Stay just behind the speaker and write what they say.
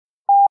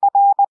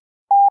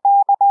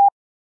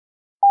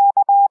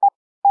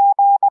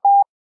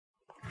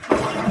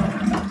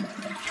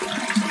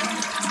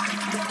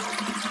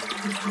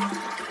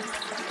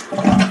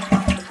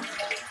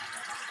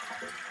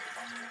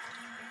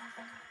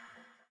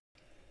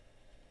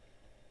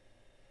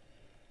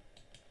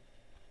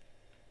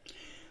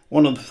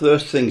one of the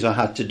first things I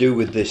had to do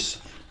with this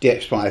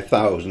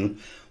DX5000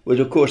 was,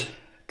 of course,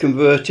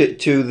 convert it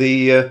to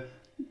the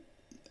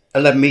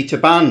 11 meter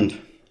band,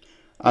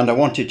 and I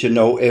wanted to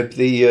know if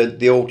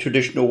the old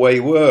traditional way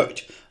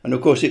worked, and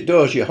of course it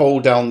does. You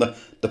hold down the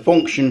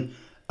function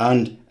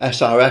and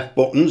SRF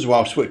buttons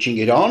while switching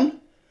it on.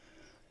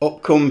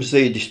 Up comes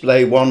the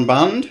display 1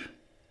 band,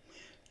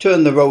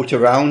 turn the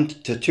rotor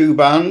around to 2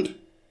 band,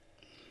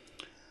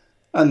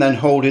 and then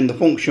holding the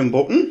function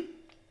button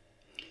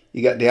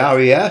you get the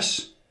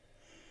RES.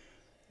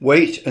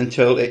 Wait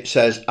until it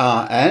says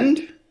R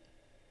end,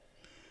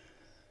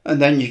 and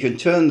then you can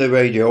turn the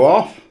radio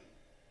off,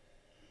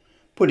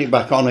 put it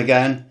back on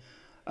again,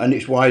 and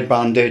it's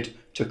widebanded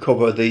to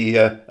cover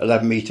the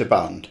 11 meter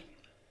band.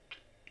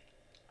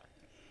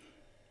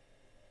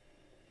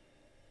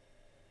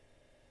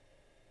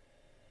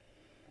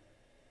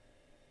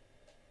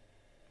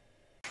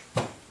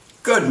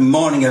 Good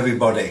morning,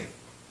 everybody.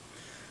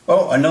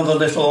 Well, another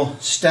little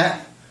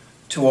step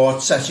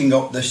towards setting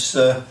up this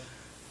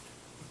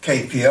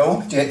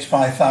KPO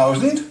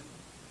DX5000,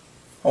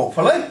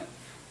 hopefully.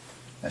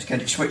 Let's get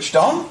it switched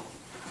on.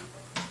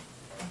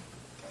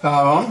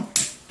 Power on.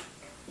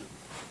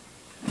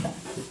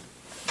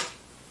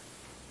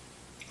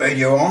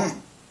 Radio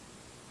on.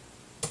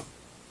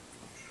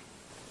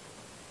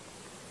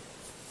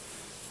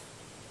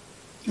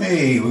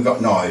 Hey, we've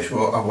got noise,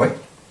 have we?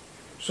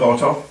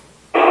 Sort of.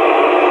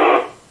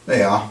 There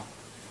you are.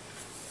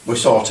 We're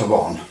sort of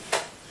on.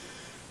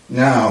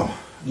 Now,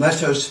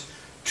 let us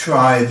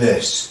try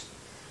this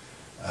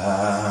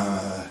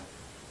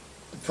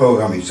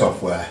programming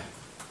software.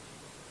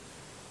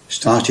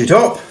 Start it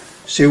up,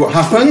 see what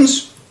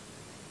happens.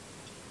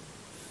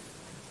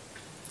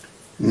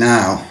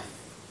 Now,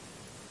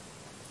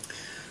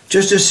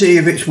 just to see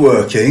if it's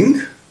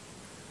working,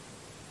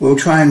 we'll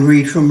try and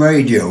read from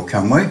radio,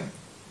 can we?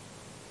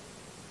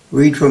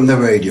 Read from the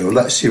radio,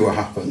 let's see what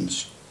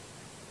happens.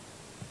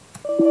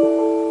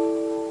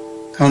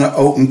 Kind of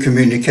open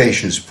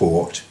communications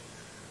port.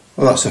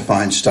 Well, that's a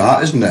fine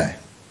start, isn't it?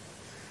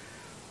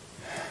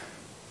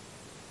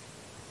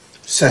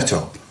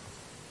 Setup.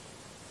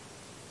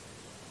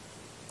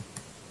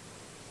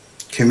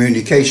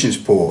 Communications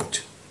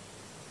port.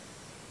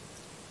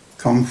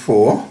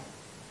 COM4.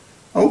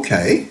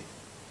 Okay.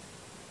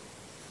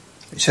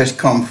 It says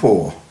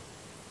COM4.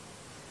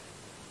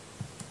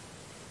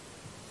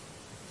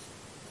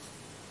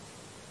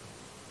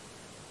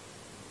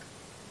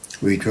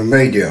 Read from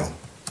radio.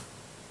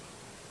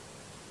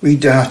 Read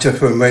data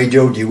from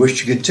radio. Do you wish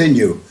to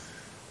continue?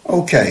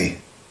 Okay.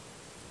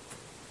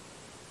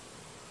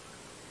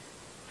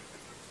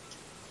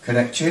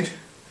 Connected.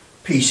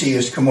 PC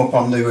has come up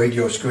on the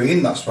radio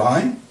screen, that's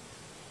fine.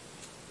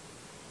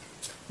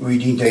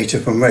 Reading data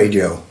from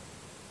radio.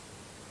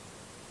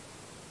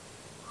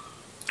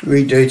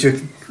 Read data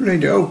from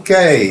radio,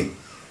 okay.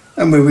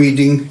 And we're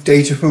reading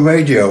data from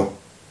radio.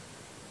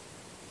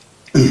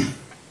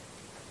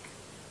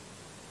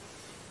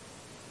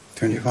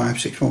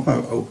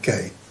 25615,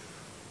 okay.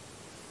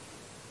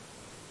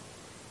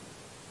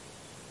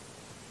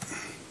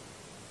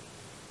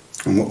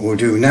 And what we'll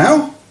do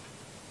now,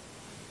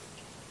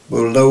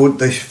 we'll load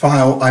this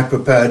file I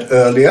prepared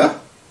earlier.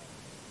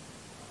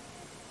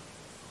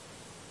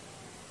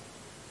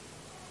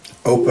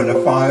 Open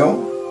a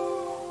file.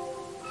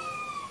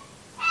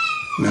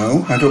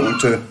 No, I don't want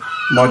to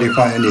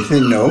modify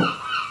anything, no.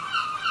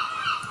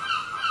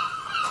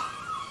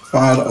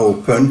 File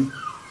open.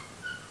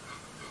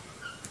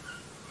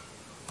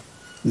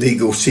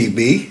 Legal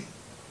CB.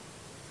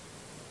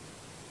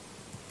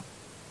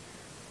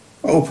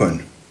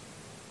 Open.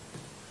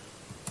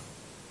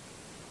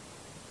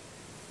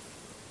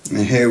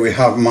 And here we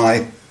have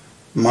my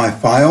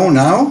file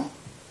now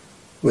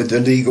with the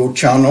legal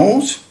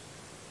channels.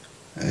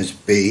 There's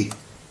B.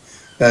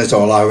 There's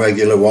all our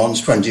regular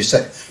ones,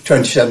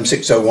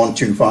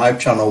 2760125,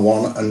 channel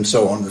 1, and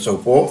so on and so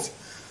forth.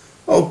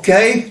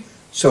 Okay,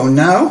 so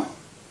now,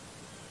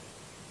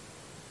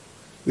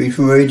 read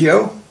from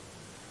radio,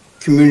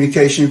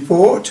 communication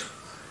port,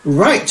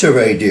 write to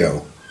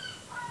radio.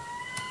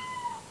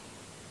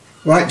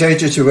 Write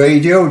data to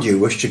radio, do you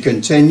wish to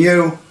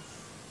continue?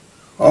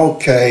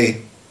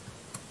 Okay.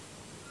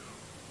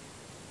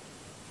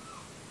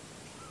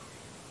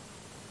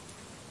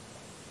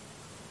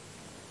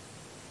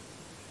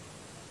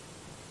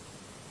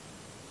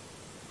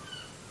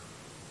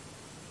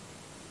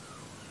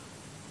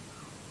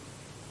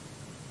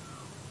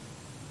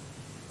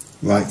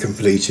 Right,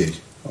 completed.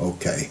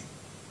 Okay.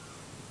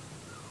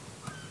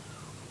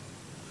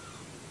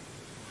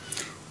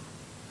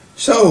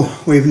 So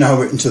we've now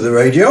written to the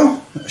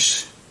radio.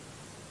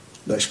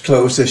 Let's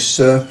close this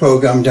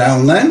program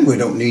down then. We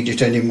don't need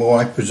it anymore,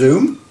 I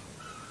presume.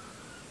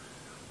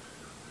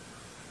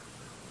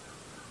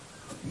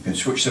 You can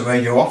switch the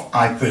radio off,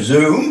 I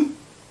presume.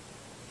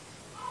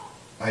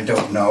 I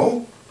don't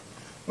know.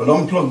 We'll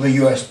unplug the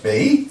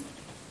USB.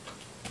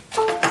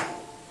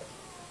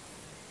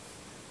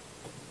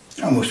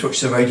 And we'll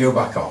switch the radio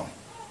back on.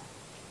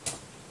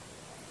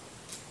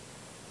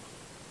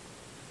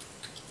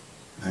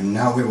 And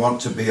now we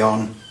want to be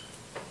on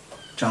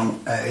channel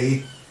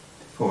A,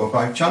 followed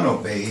by channel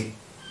B,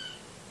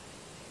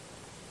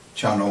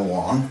 channel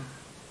 1,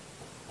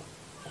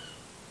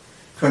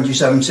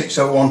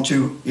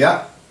 276012,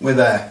 yeah, we're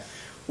there.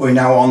 We're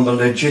now on the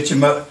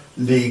legitimate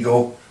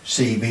legal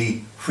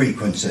CB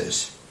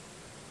frequencies.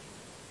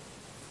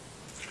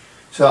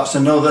 So that's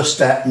another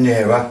step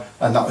nearer,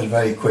 and that was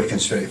very quick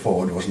and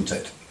straightforward, wasn't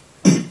it?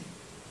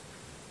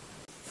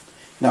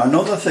 Now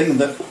another thing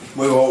that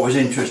we're always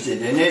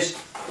interested in is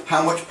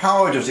how much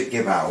power does it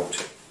give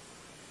out?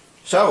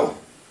 So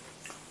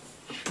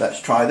let's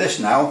try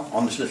this now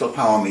on this little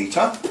power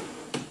meter.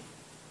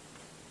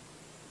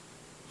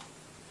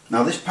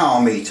 Now this power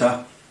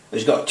meter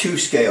has got two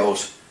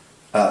scales,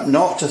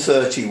 0 to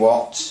 30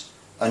 watts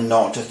and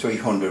 0 to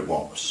 300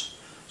 watts.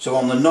 So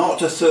on the 0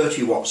 to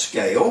 30 watt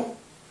scale,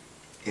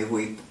 if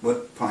we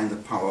find the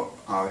power,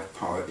 RF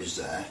power is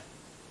there,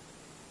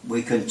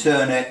 we can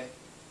turn it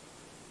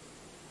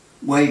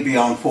way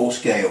beyond full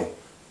scale.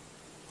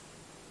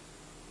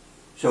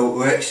 So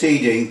we're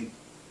exceeding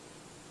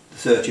the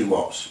 30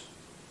 watts.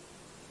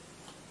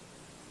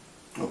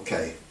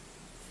 Okay,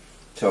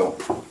 so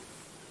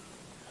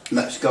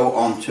let's go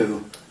on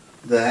to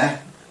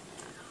there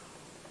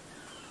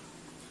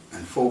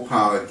and full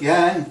power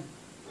again,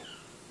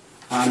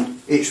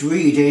 and it's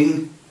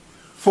reading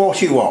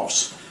 40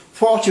 watts.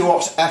 40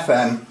 watts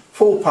FM,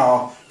 full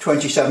power,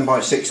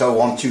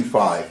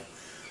 27.60125.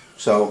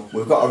 So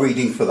we've got a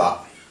reading for that.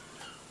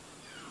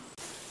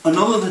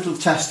 Another little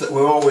test that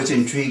we're always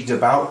intrigued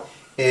about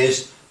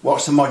is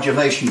what's the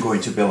modulation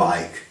going to be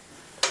like.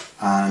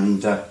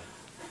 And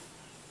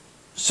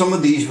some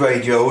of these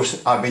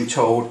radios, I've been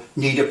told,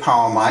 need a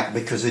power mic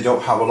because they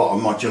don't have a lot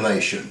of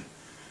modulation.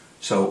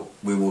 So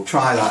we will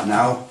try that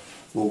now.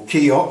 We'll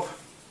key up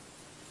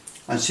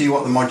and see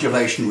what the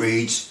modulation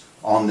reads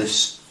on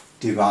this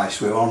device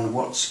we're on.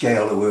 What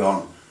scale are we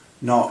on?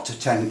 0 to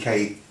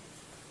 10k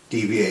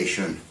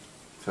deviation.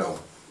 So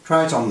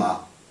try it on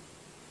that.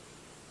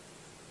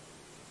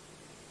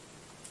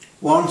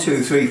 1,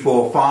 2, 3,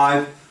 4,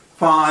 5,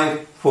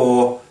 5,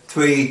 4,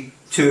 3,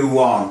 2,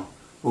 1.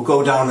 We'll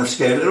go down the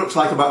scale. It looks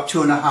like about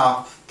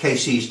 2.5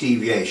 kc's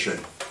deviation.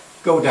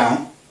 Go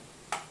down.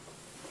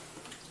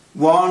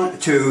 1,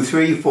 2,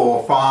 3,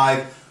 4,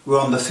 5. We're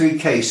on the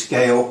 3k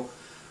scale.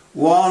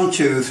 1,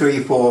 2,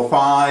 3, 4,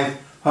 5.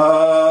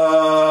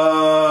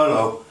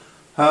 Hello,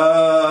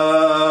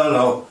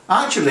 hello.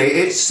 Actually,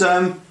 it's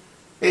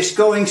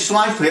going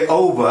slightly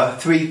over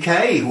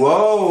 3k.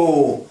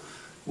 Whoa,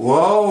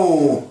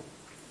 whoa.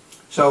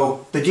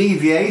 So the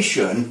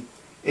deviation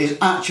is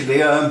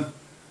actually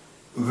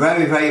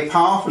very, very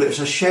powerful. It's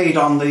a shade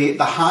on the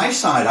high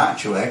side,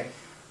 actually.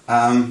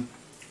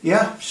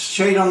 Yeah,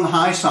 shade on the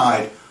high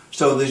side.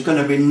 So there's going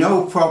to be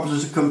no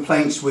problems or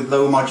complaints with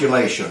low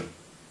modulation.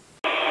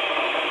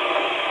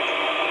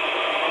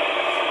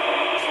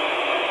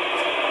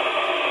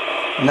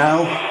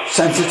 Now,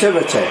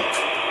 sensitivity.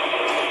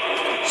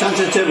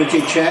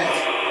 Sensitivity check.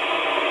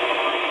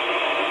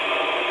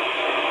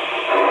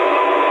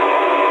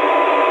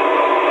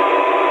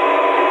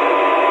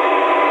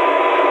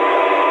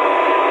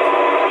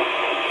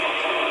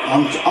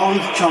 On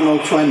channel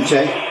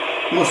 20,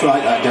 must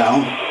write that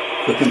down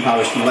for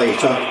comparison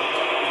later.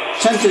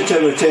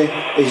 Sensitivity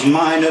is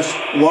minus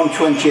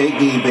 128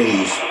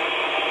 dBs.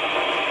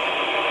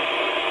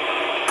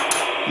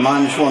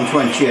 Minus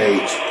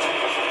 128.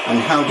 And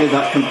how did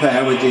that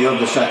compare with the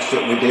other sets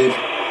that we did?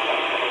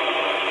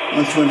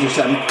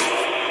 127.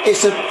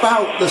 It's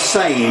about the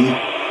same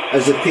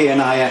as the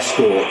P&I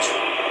Escort.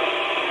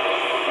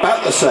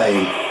 About the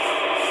same.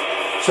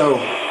 So,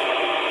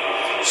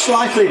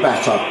 slightly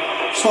better,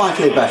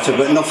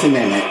 but nothing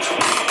in it.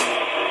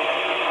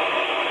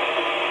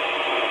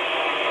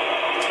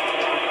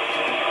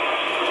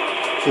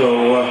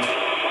 So,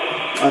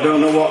 I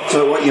don't know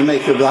what you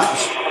make of that.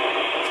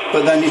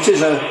 But then it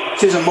is a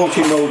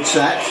multi-mode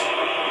set.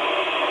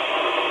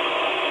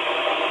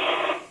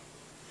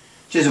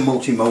 It is a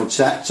multi-mode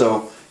set,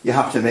 so you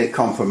have to make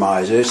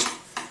compromises.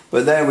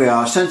 But there we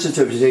are,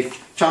 sensitivity,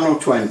 channel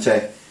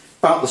 20,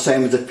 about the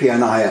same as the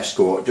P&I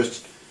Escort,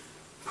 just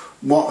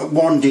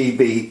 1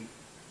 dB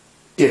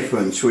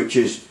difference, which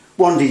is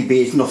 1 dB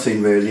is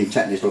nothing really in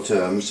technical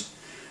terms.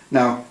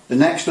 Now, the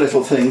next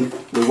little thing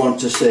we want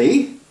to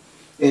see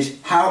is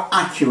how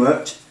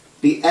accurate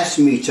the S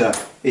meter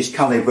is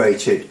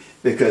calibrated,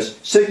 because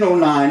signal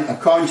 9,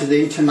 according to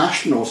the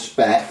international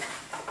spec,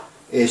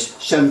 is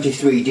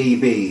 73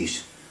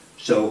 dBs.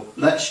 So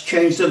let's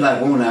change the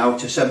level now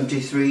to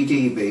 73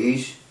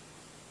 dBs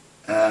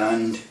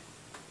and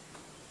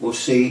we'll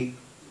see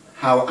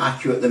how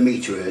accurate the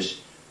meter is.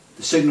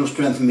 The signal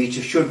strength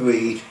meter should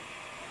read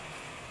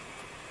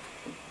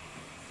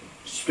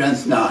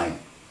strength 9.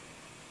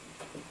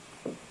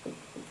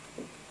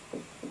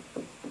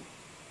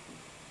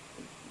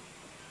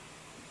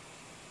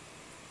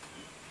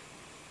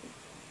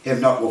 If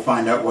not, we'll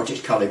find out what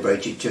it's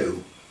calibrated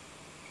to.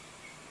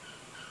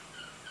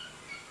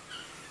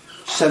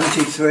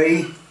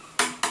 73?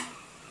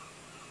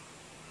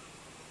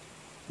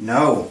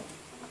 No.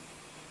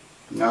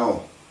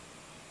 No.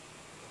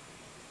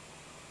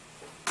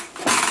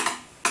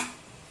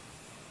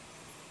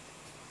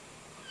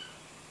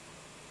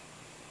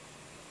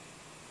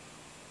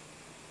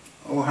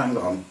 Oh, hang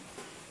on.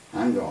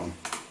 Hang on.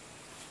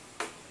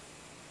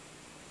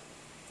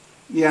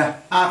 Yeah,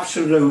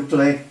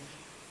 absolutely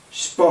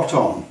spot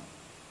on.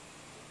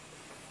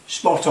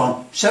 Spot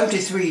on.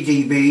 73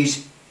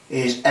 dBs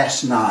is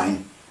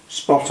S9.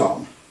 Spot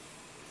on.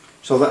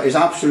 So that is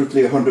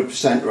absolutely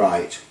 100%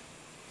 right.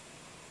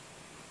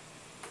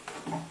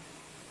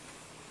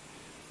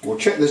 We'll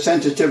check the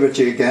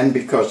sensitivity again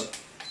because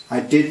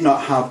I did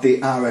not have the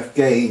RF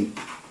gain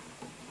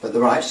at the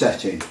right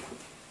setting.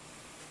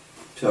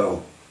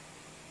 So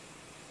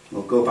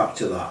we'll go back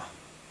to that.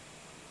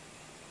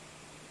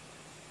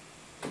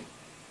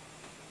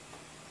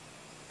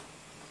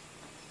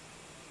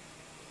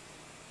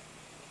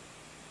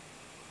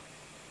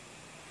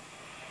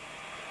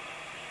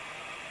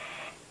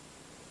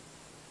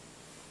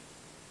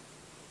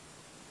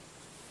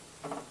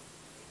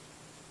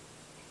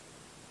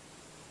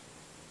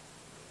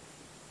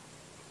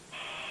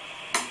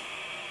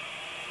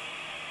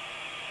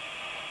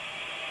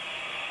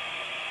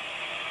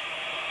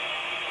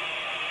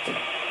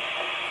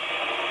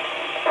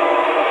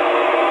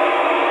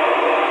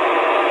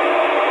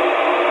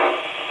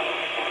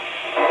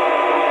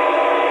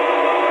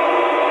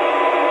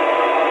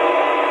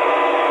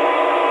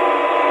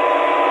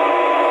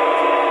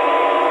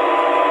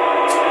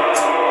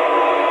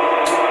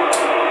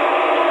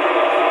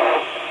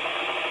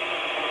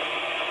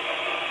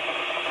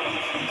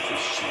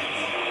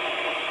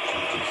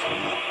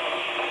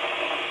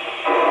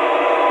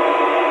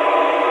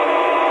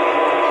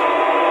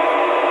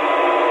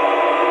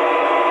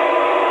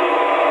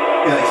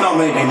 Yeah, it's not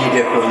made any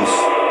difference.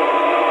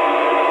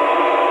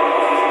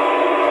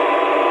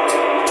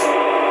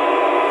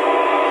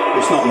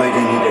 It's not made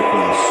any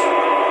difference.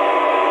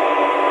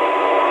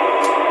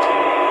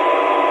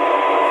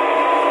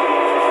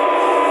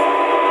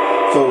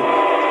 So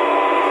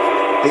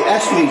the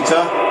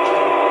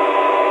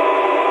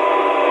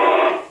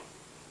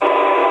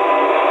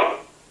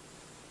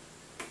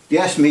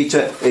S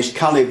meter is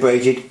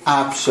calibrated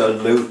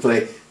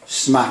absolutely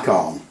smack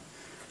on.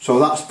 So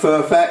that's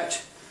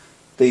perfect.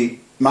 The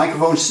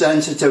microphone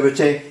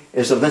sensitivity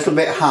is a little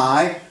bit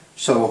high,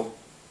 so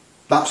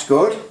that's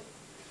good.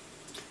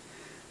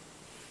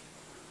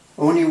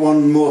 Only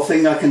one more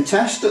thing I can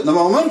test at the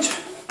moment.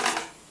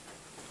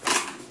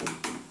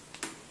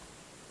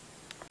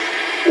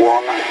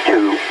 1,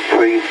 2,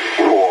 3,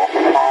 4,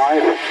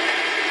 5,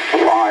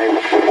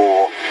 5,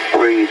 4,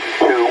 3,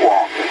 2,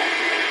 1.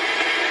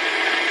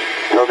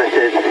 So this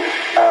is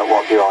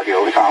what the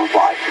audio sounds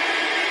like.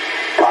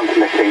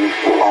 Transmitting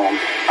from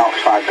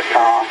outside the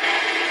car,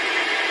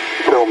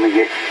 filming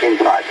it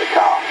inside the